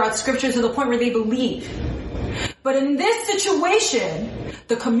miracle throughout Scripture to the point where they believe. But in this situation,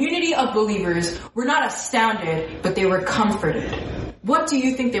 the community of believers were not astounded, but they were comforted. What do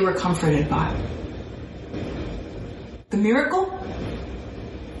you think they were comforted by? The miracle?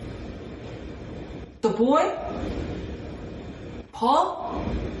 The boy? Paul?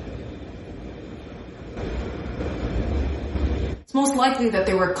 It's most likely that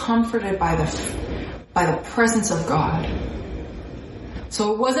they were comforted by the presence of God.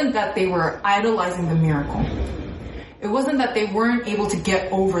 So it wasn't that they were idolizing the miracle. It wasn't that they weren't able to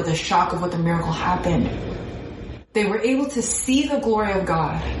get over the shock of what the miracle happened. They were able to see the glory of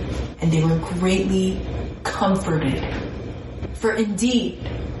God, and they were greatly comforted. For indeed,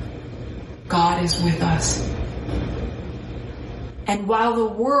 God is with us. And while the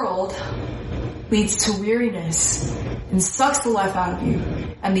world leads to weariness and sucks the life out of you,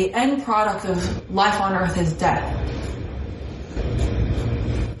 and the end product of life on earth is death,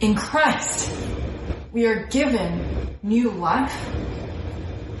 in Christ, we are given new life.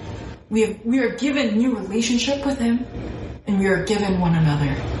 We are given new relationship with Him, and we are given one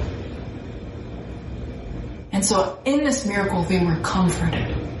another. And so in this miracle, they were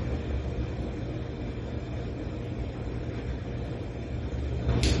comforted.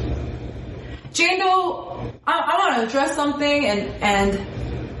 Jane Doe, I want to address something, and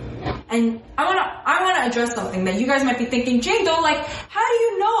I want to address something that you guys might be thinking, Jane Doe, like, how do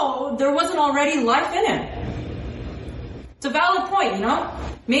you know there wasn't already life in him? It's a valid point, you know?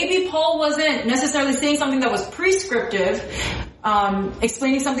 Maybe Paul wasn't necessarily saying something that was prescriptive,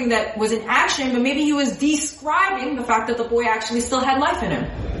 explaining something that was in action, but maybe he was describing the fact that the boy actually still had life in him.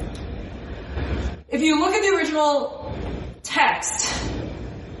 If you look at the original text,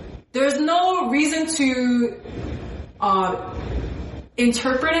 there's no reason to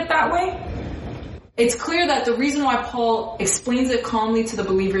interpret it that way. It's clear that the reason why Paul explains it calmly to the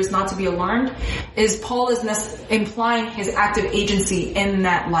believers not to be alarmed is Paul is implying his active agency in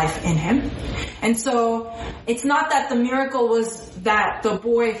that life in him. And so it's not that the miracle was that the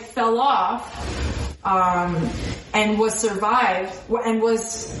boy fell off and was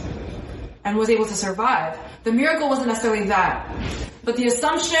able to survive. The miracle wasn't necessarily that. But the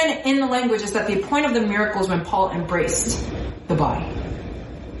assumption in the language is that the point of the miracle is when Paul embraced the body.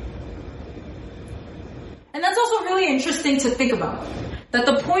 And that's also really interesting to think about. That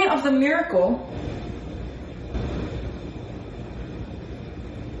the point of the miracle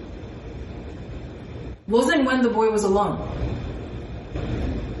wasn't when the boy was alone.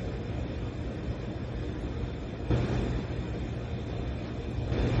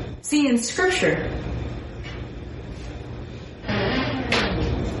 See, in Scripture,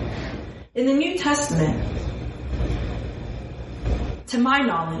 in the New Testament, to my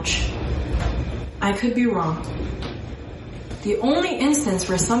knowledge, I could be wrong, the only instance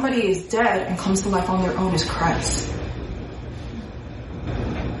where somebody is dead and comes to life on their own is Christ.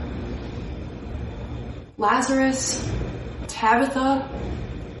 Lazarus, Tabitha,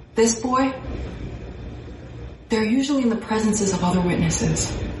 this boy, they're usually in the presences of other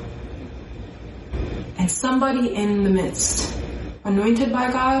witnesses. And somebody in the midst, anointed by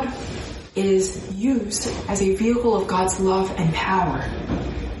God, is used as a vehicle of God's love and power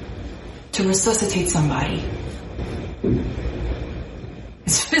to resuscitate somebody.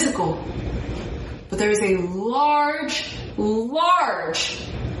 It's physical, but there is a large,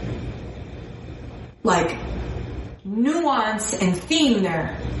 nuance and theme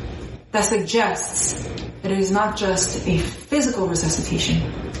there that suggests that it is not just a physical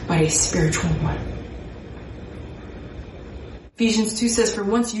resuscitation, but a spiritual one. Ephesians 2 says, for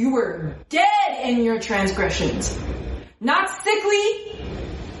once you were dead in your transgressions, not sickly,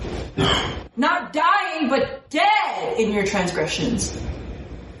 not dying, but dead in your transgressions.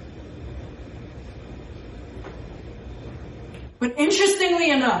 But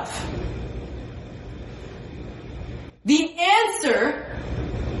interestingly enough, the answer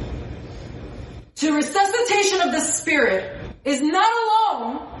to resuscitation of the Spirit is not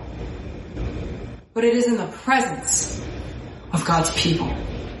alone, but it is in the presence of God's people.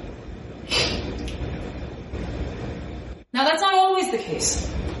 Now that's not always the case.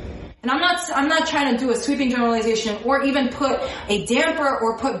 And I'm not trying to do a sweeping generalization or even put a damper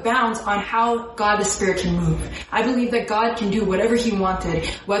or put bounds on how God the Spirit can move. I believe that God can do whatever He wanted,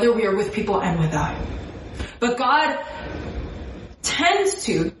 whether we are with people and without. But God tends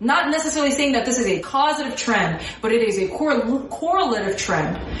to, not necessarily saying that this is a causative trend, but it is a correlative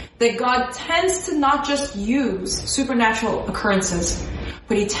trend, that God tends to not just use supernatural occurrences,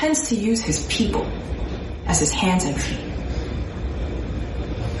 but He tends to use His people as His hands and feet.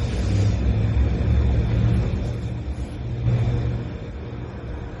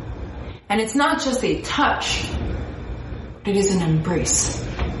 And it's not just a touch, but it is an embrace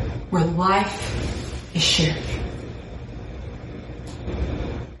where life is shared.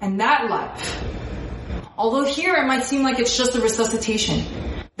 And that life, although here it might seem like it's just a resuscitation,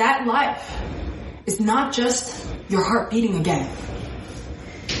 that life is not just your heart beating again.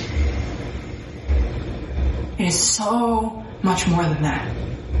 It is so much more than that.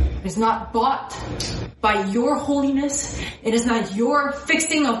 It is not bought by your holiness. It is not your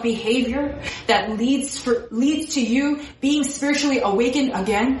fixing of behavior that leads to you being spiritually awakened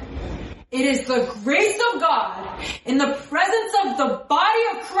again. It is the grace of God in the presence of the body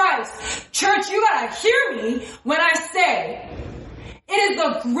of Christ. Church, you gotta hear me when I say, it is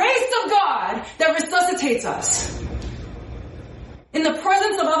the grace of God that resuscitates us in the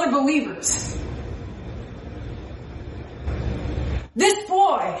presence of other believers. This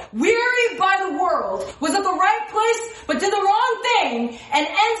boy, wearied by the world, was at the right place, but did the wrong thing, and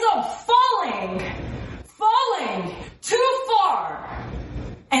ends up falling too far,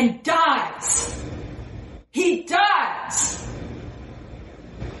 and dies. He dies.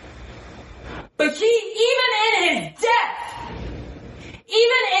 But he, even in his death,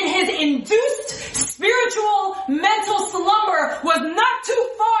 even in his induced spiritual mental slumber, was not too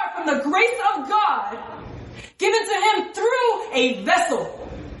far from the grace of God given to him through a vessel,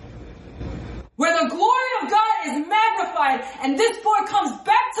 where the glory of God is magnified and this boy comes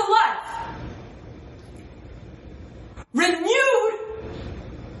back to life, renewed,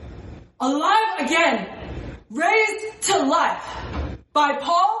 alive again, raised to life. By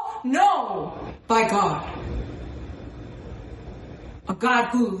Paul? No, by God. A God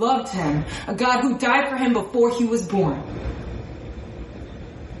who loved him, a God who died for him before he was born.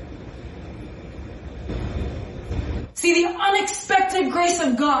 See, the unexpected grace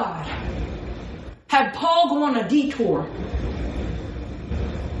of God had Paul go on a detour.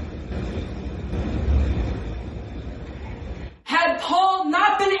 Had Paul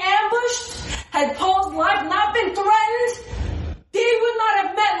not been ambushed, had Paul's life not been threatened, he would not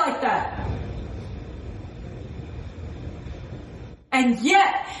have met like that. And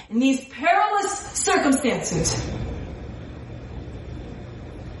yet, in these perilous circumstances,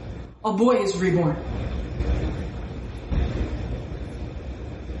 a boy is reborn.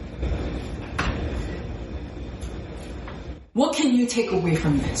 What can you take away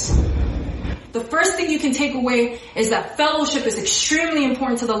from this? The first thing you can take away is that fellowship is extremely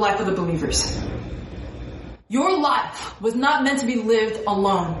important to the life of the believers. Your life was not meant to be lived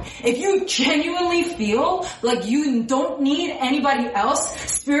alone. If you genuinely feel like you don't need anybody else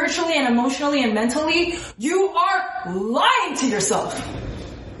spiritually and emotionally and mentally, you are lying to yourself.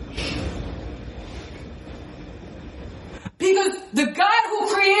 Because the God who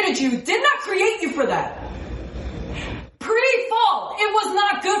created you did not create you for that. Pre-fall, it was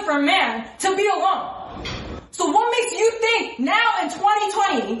not good for man to be alone. So what makes you think now in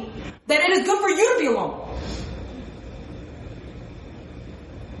 2020 that it is good for you to be alone?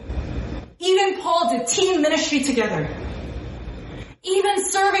 Even Paul did team ministry together. Even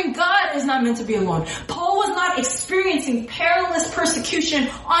serving God is not meant to be alone. Paul was not experiencing perilous persecution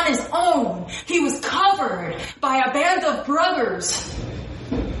on his own. He was covered by a band of brothers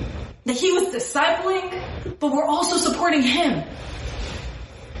that he was discipling, but were also supporting him.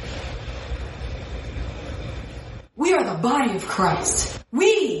 We are the body of Christ.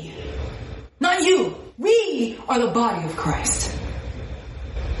 We, not you, we are the body of Christ.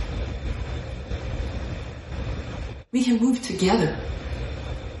 We can move together.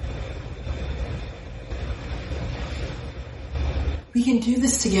 We can do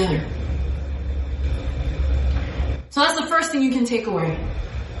this together. So that's the first thing you can take away.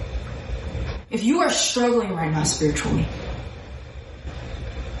 If you are struggling right now spiritually,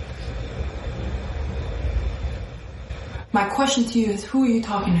 my question to you is, who are you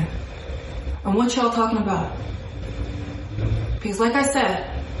talking to? And what y'all talking about? Because like I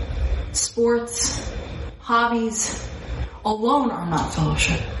said, sports, hobbies alone are not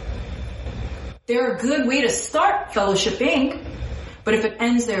fellowship. They're a good way to start fellowshipping, but if it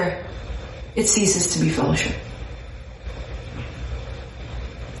ends there, it ceases to be fellowship.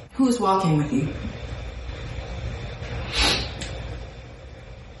 Who is walking with you?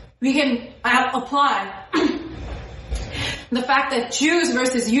 We can apply the fact that Jews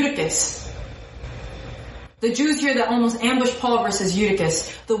versus Eutychus. The Jews here that almost ambushed Paul versus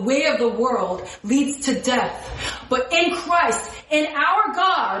Eutychus. The way of the world leads to death. But in Christ, in our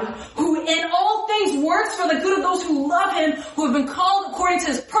God, who in all things works for the good of those who love Him, who have been called according to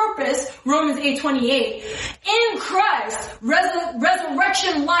His purpose, Romans 8:28, in Christ,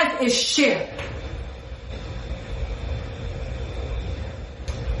 resurrection life is shared.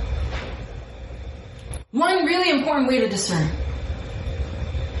 One really important way to discern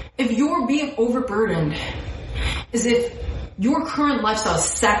if you're being overburdened is if your current lifestyle is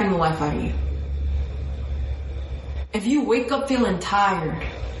sapping the life out of you. If you wake up feeling tired,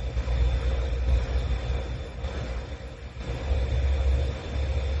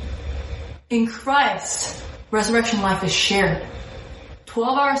 in Christ, resurrection life is shared.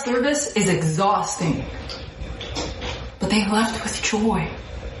 12-hour service is exhausting, but they left with joy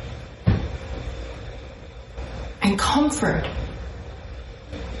and comfort.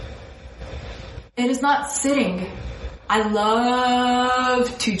 It is not sitting. I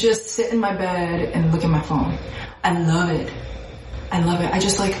love to just sit in my bed and look at my phone. I love it. I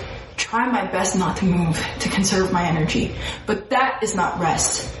just try my best not to move to conserve my energy. But that is not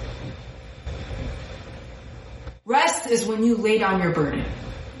rest. Rest is when you lay down your burden.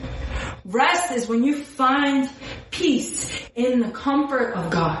 Rest is when you find peace in the comfort of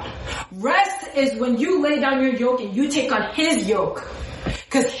God. Rest is when you lay down your yoke and you take on His yoke.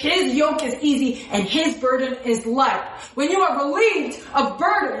 Because His yoke is easy and His burden is light. When you are relieved of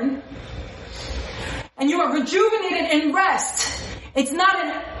burden and you are rejuvenated in rest, it's not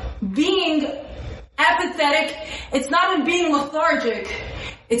in being apathetic, it's not in being lethargic,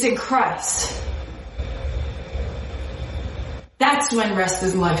 it's in Christ. That's when rest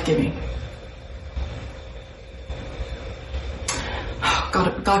is life-giving.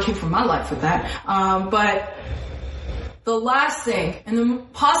 God came from my life with that. But the last thing,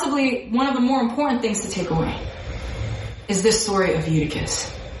 and possibly one of the more important things to take away, is this story of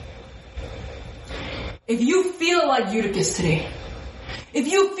Eutychus. If you feel like Eutychus today, if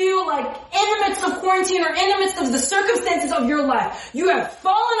you feel like in the midst of quarantine or in the midst of the circumstances of your life, you have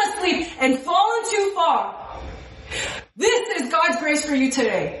fallen asleep and fallen too far, this is God's grace for you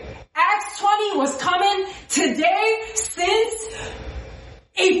today. Acts 20 was coming today since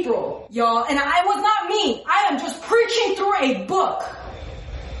April, y'all. And I was not me. I am just preaching through a book.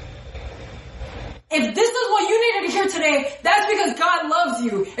 If this is what you needed to hear today, that's because God loves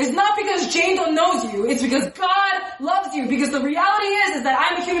you. It's not because Jane don't knows you. It's because God loves you. Because the reality is that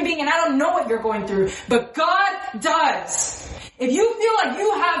I'm a human being and I don't know what you're going through. But God does. If you feel like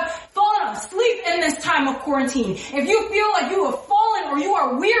you have fallen asleep in this time of quarantine, if you feel like you have fallen or you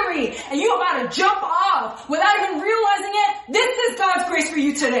are weary and you're about to jump off without even realizing it, this is God's grace for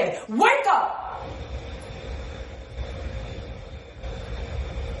you today. Wake up!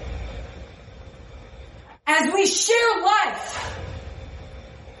 As we share life,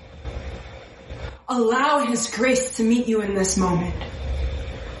 allow His grace to meet you in this moment.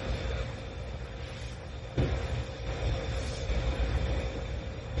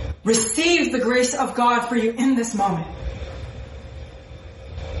 Receive the grace of God for you in this moment.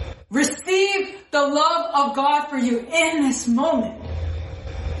 Receive the love of God for you in this moment.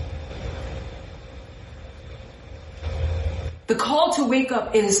 The call to wake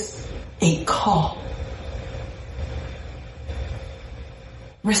up is a call.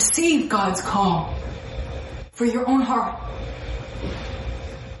 Receive God's call for your own heart.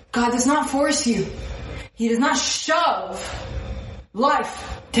 God does not force you. He does not shove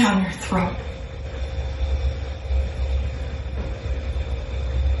life down your throat.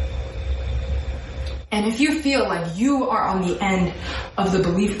 And if you feel like you are on the end of the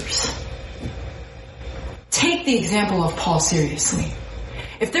believers, take the example of Paul seriously.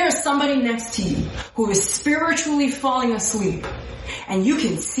 If there is somebody next to you who is spiritually falling asleep and you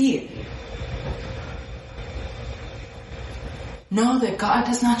can see it, know that God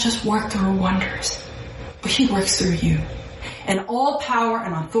does not just work through wonders, but He works through you. And all power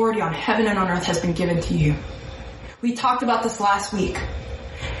and authority on heaven and on earth has been given to you. We talked about this last week.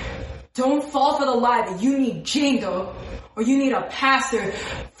 Don't fall for the lie that you need Jando or you need a pastor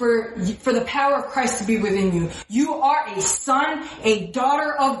for the power of Christ to be within you. You are a son, a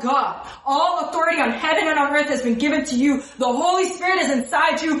daughter of God. All authority on heaven and on earth has been given to you. The Holy Spirit is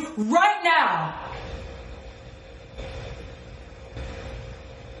inside you right now.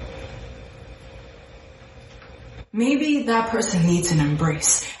 Maybe that person needs an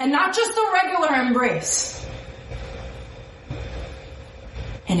embrace. And not just a regular embrace.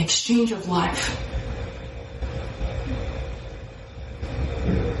 in exchange of life.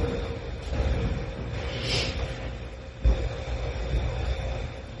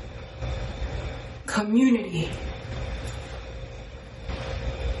 Community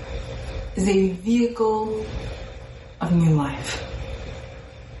is a vehicle of new life.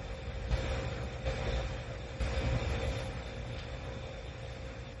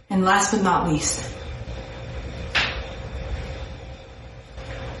 And last but not least,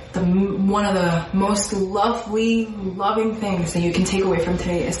 one of the most loving things that you can take away from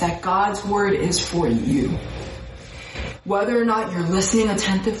today is that God's word is for you. Whether or not you're listening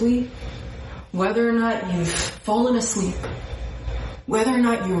attentively, whether or not you've fallen asleep, whether or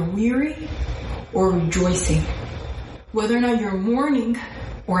not you're weary or rejoicing, whether or not you're mourning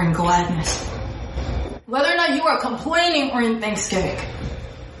or in gladness, whether or not you are complaining or in thanksgiving,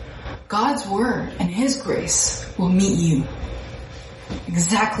 God's word and his grace will meet you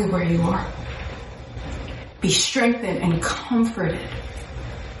exactly where you are. Be strengthened and comforted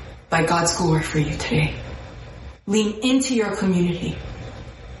by God's glory for you today. Lean into your community.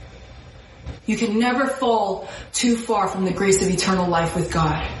 You can never fall too far from the grace of eternal life with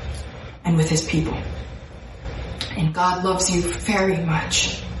God and with his people. And God loves you very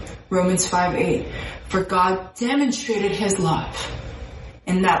much. Romans 5:8. For God demonstrated his love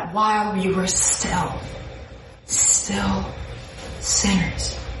in that while we were still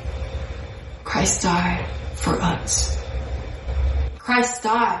sinners, Christ died for us. Christ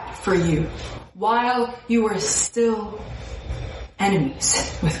died for you while you were still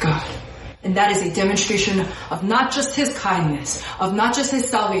enemies with God. And that is a demonstration of not just his kindness, of not just his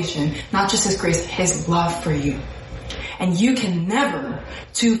salvation, not just his grace, his love for you. And you can never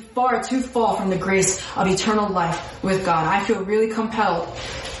too fall from the grace of eternal life with God. I feel really compelled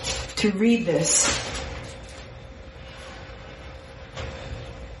to read this.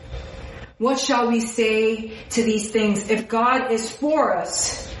 What shall we say to these things? If God is for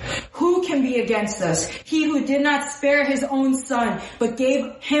us, who can be against us? He who did not spare his own son, but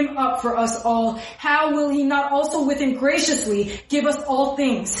gave him up for us all, how will he not also with him graciously give us all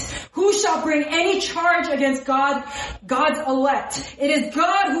things? Who shall bring any charge against God's elect? It is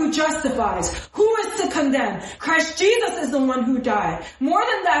God who justifies. Who is to condemn? Christ Jesus is the one who died. More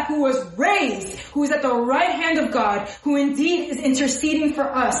than that, who was raised, who is at the right hand of God, who indeed is interceding for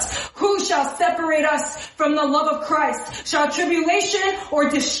us. Who shall separate us from the love of Christ? Shall tribulation or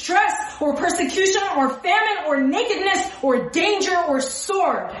distress or persecution or famine or nakedness or danger or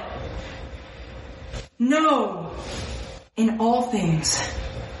sword? No, in all things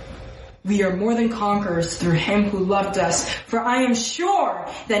we are more than conquerors through him who loved us. For I am sure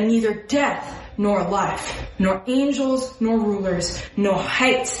that neither death nor life, nor angels nor rulers, nor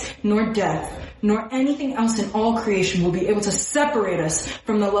height nor depth, nor anything else in all creation will be able to separate us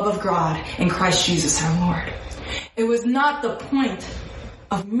from the love of God in Christ Jesus our Lord. It was not the point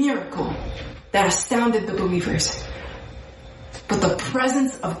of miracle that astounded the believers, but the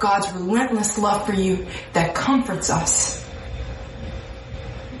presence of God's relentless love for you that comforts us,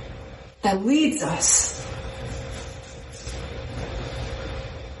 that leads us,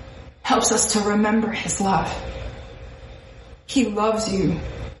 helps us to remember his love. He loves you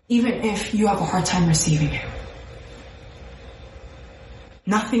even if you have a hard time receiving it.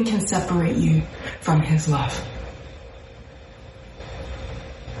 Nothing can separate you from his love.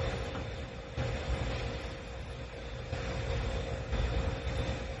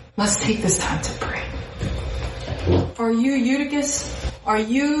 Let's take this time to pray. Are you Eutychus? Are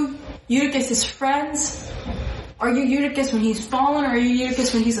you Eutychus' friends? Are you Eutychus when he's fallen, or are you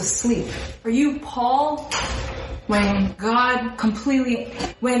Eutychus when he's asleep? Are you Paul when God completely,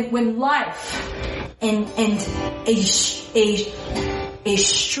 when life and a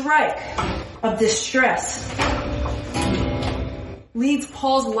strike of distress leads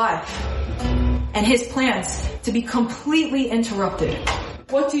Paul's life and his plans to be completely interrupted?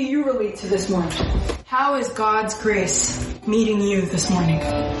 What do you relate to this morning? How is God's grace meeting you this morning?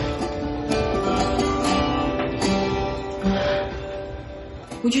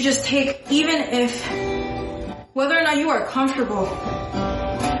 Would you just take, even if, whether or not you are comfortable,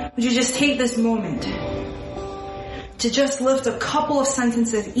 would you just take this moment to just lift a couple of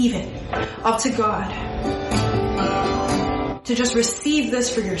sentences even up to God, to just receive this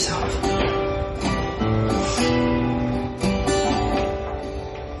for yourself?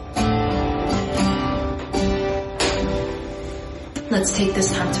 Let's take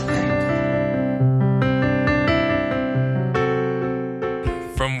this time to pray.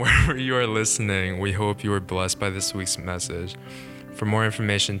 From wherever you are listening, we hope you were blessed by this week's message. For more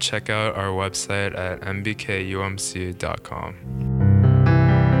information, check out our website at mbkumc.com.